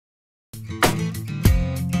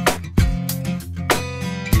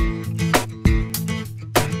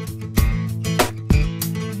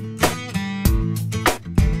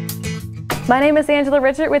My name is Angela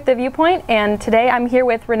Richart with the Viewpoint, and today I'm here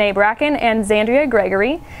with Renee Bracken and Xandria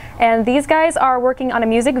Gregory, and these guys are working on a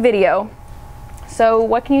music video. So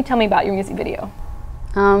what can you tell me about your music video?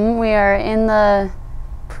 We are in the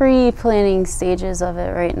pre-planning stages of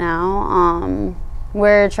it right now.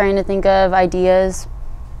 We're trying to think of ideas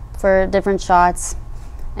for different shots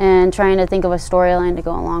and trying to think of a storyline to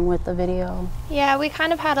go along with the video. Yeah, we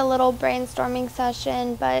kind of had a little brainstorming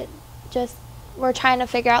session, but just we're trying to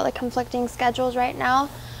figure out like conflicting schedules right now.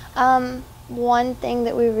 One thing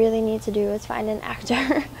that we really need to do is find an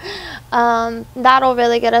actor. That'll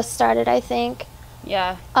really get us started, I think.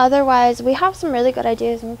 Yeah. Otherwise, we have some really good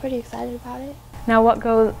ideas and we're pretty excited about it. Now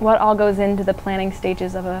what all goes into the planning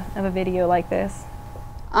stages of a video like this?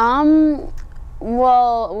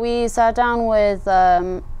 Well, we sat down with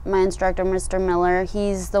my instructor, Mr. Miller.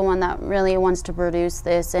 He's the one that really wants to produce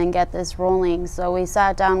this and get this rolling. So we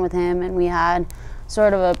sat down with him and we had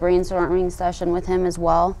sort of a brainstorming session with him as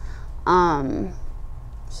well.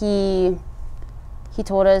 He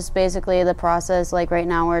told us basically the process, like right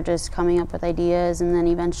now we're just coming up with ideas, and then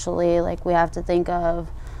eventually like we have to think of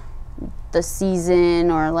the season,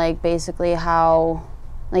 or like basically how,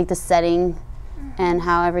 like the setting and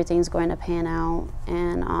how everything's going to pan out.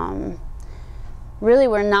 And really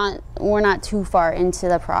we're not too far into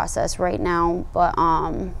the process right now, but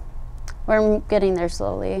we're getting there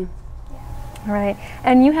slowly. All right,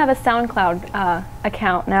 and you have a SoundCloud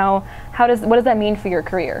account now. What does that mean for your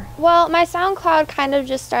career? Well, my SoundCloud kind of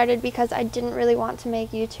just started because I didn't really want to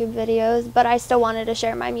make YouTube videos, but I still wanted to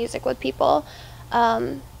share my music with people.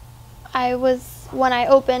 When I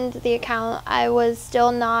opened the account, I was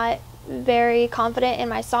still not very confident in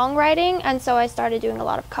my songwriting, and so I started doing a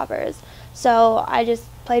lot of covers. So I just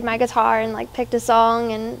played my guitar and like picked a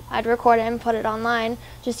song, and I'd record it and put it online,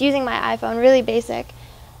 just using my iPhone, really basic.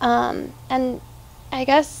 And I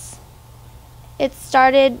guess I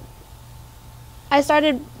started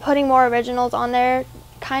putting more originals on there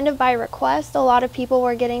kind of by request. A lot of people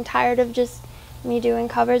were getting tired of just me doing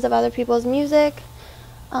covers of other people's music.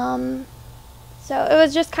 So it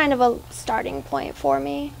was just kind of a starting point for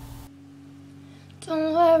me.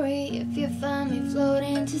 Don't worry if you find me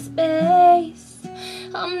floating to space.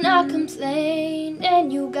 I'm not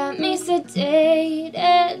complaining, you got me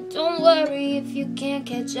sedated. Don't worry if you can't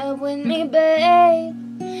catch up with me, babe.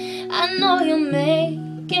 I know you'll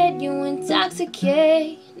make it, you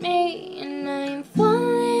intoxicate me, and I'm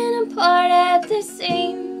falling apart at the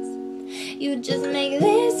seams. You just make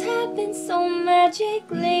this happen so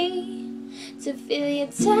magically. To feel your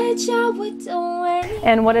touch, I would do anything.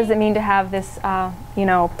 And what does it mean to have this,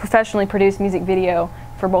 professionally produced music video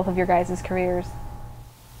for both of your guys' careers?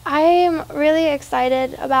 I'm really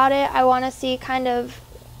excited about it. I want to see kind of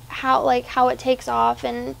how it takes off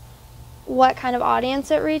and what kind of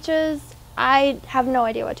audience it reaches. I have no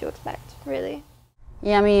idea what to expect, really.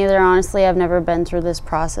 Yeah, me either. Honestly, I've never been through this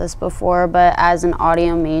process before, but as an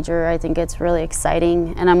audio major, I think it's really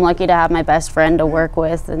exciting, and I'm lucky to have my best friend to work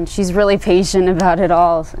with, and she's really patient about it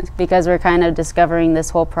all because we're kind of discovering this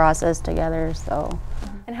whole process together. So.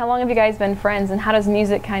 And how long have you guys been friends, and how does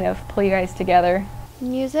music kind of pull you guys together?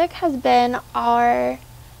 Music has been our,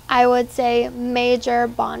 I would say, major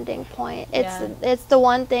bonding point. It's the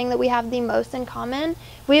one thing that we have the most in common.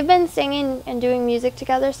 We've been singing and doing music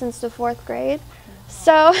together since the 4th grade.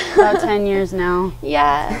 So about 10 years now.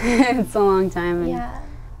 Yeah. It's a long time. And yeah.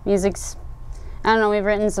 Music's, I don't know, we've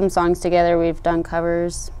written some songs together, we've done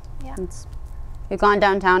covers. Yeah. We've gone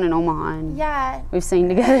downtown in Omaha and we've sang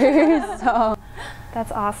together. So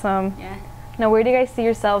that's awesome. Yeah. Now, where do you guys see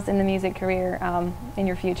yourselves in the music career in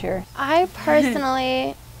your future? I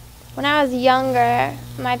personally, when I was younger,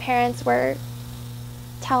 my parents were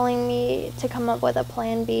telling me to come up with a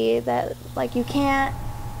plan B, that like you can't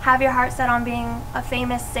have your heart set on being a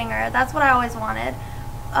famous singer. That's what I always wanted.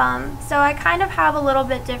 So I kind of have a little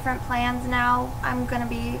bit different plans now. I'm going to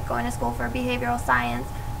be going to school for behavioral science,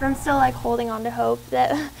 but I'm still like holding on to hope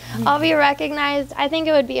that I'll be recognized. I think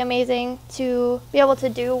it would be amazing to be able to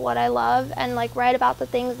do what I love and like write about the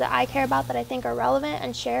things that I care about that I think are relevant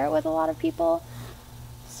and share it with a lot of people.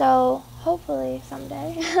 So hopefully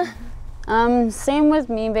someday. Same with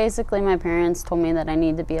me. Basically, my parents told me that I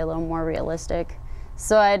need to be a little more realistic.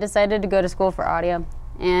 So I decided to go to school for audio,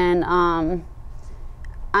 and I'm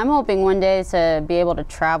hoping one day to be able to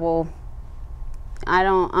travel. I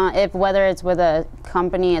don't, whether it's with a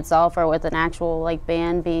company itself or with an actual like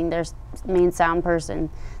band being their main sound person,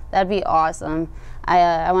 that'd be awesome.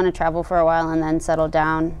 I want to travel for a while and then settle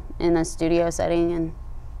down in a studio setting and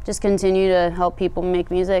just continue to help people make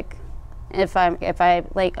music. If I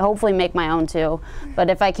like, hopefully make my own too. But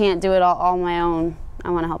if I can't do it all on my own, I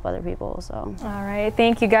want to help other people. So. All right,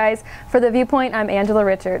 thank you guys. For The Viewpoint, I'm Angela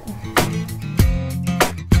Richart.